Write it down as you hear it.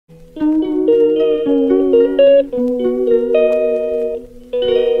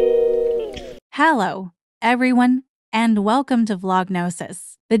Hello, everyone, and welcome to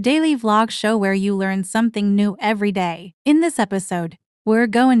Vlognosis, the daily vlog show where you learn something new every day. In this episode, we're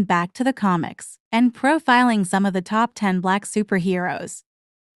going back to the comics and profiling some of the top 10 black superheroes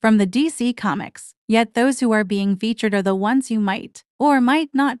from the DC Comics. Yet those who are being featured are the ones you might or might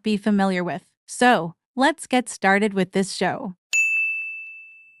not be familiar with. So, let's get started with this show.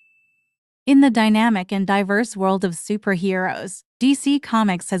 In the dynamic and diverse world of superheroes, DC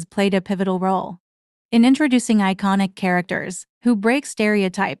Comics has played a pivotal role in introducing iconic characters who break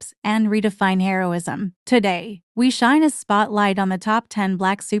stereotypes and redefine heroism. Today, we shine a spotlight on the top 10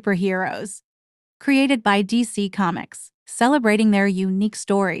 black superheroes created by DC Comics, celebrating their unique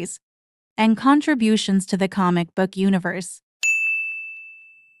stories and contributions to the comic book universe.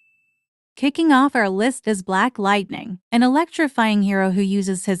 Kicking off our list is Black Lightning, an electrifying hero who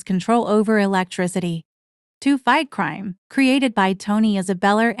uses his control over electricity to fight crime. Created by Tony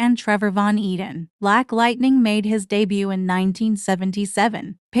Isabella and Trevor Von Eeden, Black Lightning made his debut in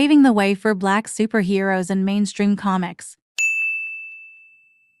 1977, paving the way for black superheroes in mainstream comics.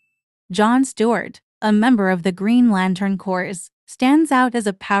 John Stewart, a member of the Green Lantern Corps, stands out as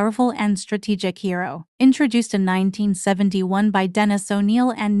a powerful and strategic hero. Introduced in 1971 by Dennis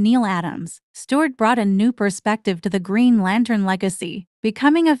O'Neil and Neil Adams, Stewart brought a new perspective to the Green Lantern legacy,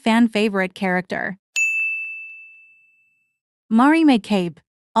 becoming a fan-favorite character. Mari McCabe,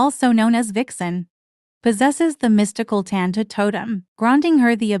 also known as Vixen, possesses the mystical Tanta totem, granting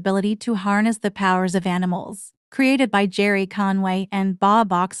her the ability to harness the powers of animals. Created by Jerry Conway and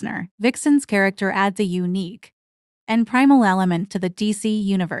Bob Oxner, Vixen's character adds a unique and primal element to the DC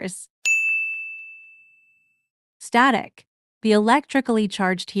universe. Static, the electrically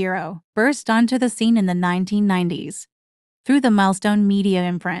charged hero, burst onto the scene in the 1990s through the Milestone Media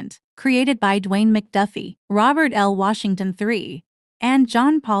imprint. Created by Dwayne McDuffie, Robert L. Washington III, and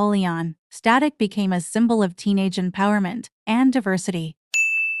John Paul Leon, Static became a symbol of teenage empowerment and diversity.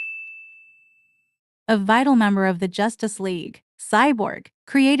 A vital member of the Justice League, Cyborg,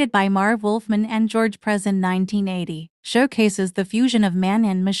 created by Marv Wolfman and George Perez in 1980, showcases the fusion of man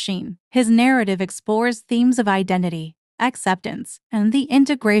and machine. His narrative explores themes of identity, acceptance, and the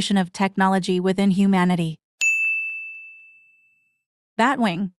integration of technology within humanity.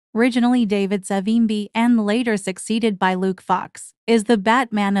 Batwing, originally David Savimbi and later succeeded by Luke Fox, is the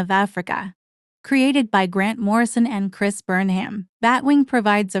Batman of Africa. Created by Grant Morrison and Chris Burnham, Batwing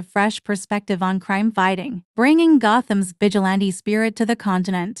provides a fresh perspective on crime fighting, bringing Gotham's vigilante spirit to the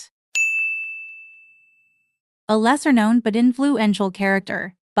continent. A lesser-known but influential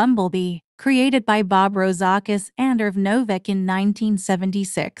character, Bumblebee, created by Bob Rozakis and Irv Novick in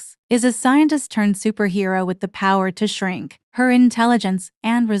 1976, is a scientist-turned-superhero with the power to shrink. Her intelligence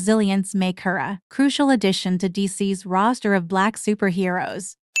and resilience make her a crucial addition to DC's roster of black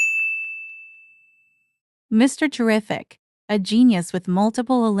superheroes. Mr. Terrific, a genius with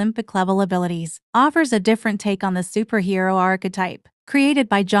multiple Olympic-level abilities, offers a different take on the superhero archetype. Created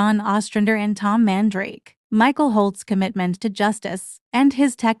by John Ostrander and Tom Mandrake, Michael Holt's commitment to justice and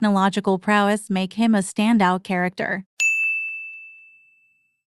his technological prowess make him a standout character.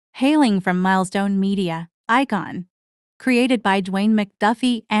 Hailing from Milestone Media, Icon, created by Dwayne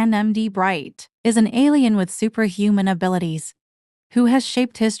McDuffie and M.D. Bright, is an alien with superhuman abilities who has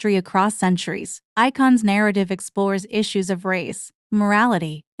shaped history across centuries. Icon's narrative explores issues of race,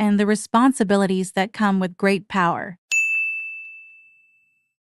 morality, and the responsibilities that come with great power.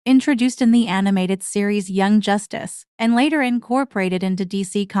 Introduced in the animated series Young Justice and later incorporated into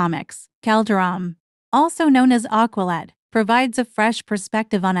DC Comics, Calderon, also known as Aqualad, provides a fresh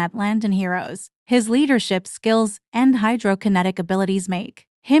perspective on Atlantan heroes. His leadership skills and hydrokinetic abilities make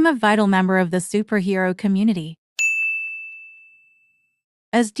him a vital member of the superhero community.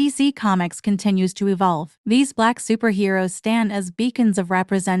 As DC Comics continues to evolve, these black superheroes stand as beacons of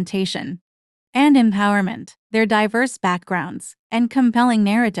representation and empowerment. Their diverse backgrounds and compelling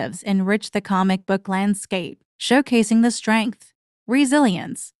narratives enrich the comic book landscape, showcasing the strength,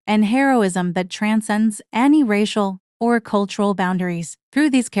 resilience, and heroism that transcends any racial or cultural boundaries. Through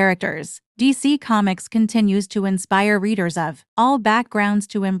these characters, DC Comics continues to inspire readers of all backgrounds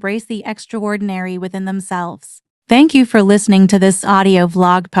to embrace the extraordinary within themselves. Thank you for listening to this audio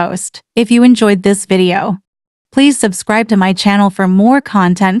vlog post. If you enjoyed this video, please subscribe to my channel for more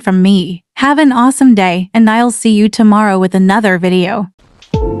content from me. Have an awesome day, and I'll see you tomorrow with another video.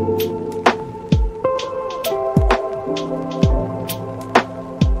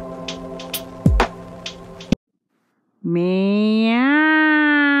 Me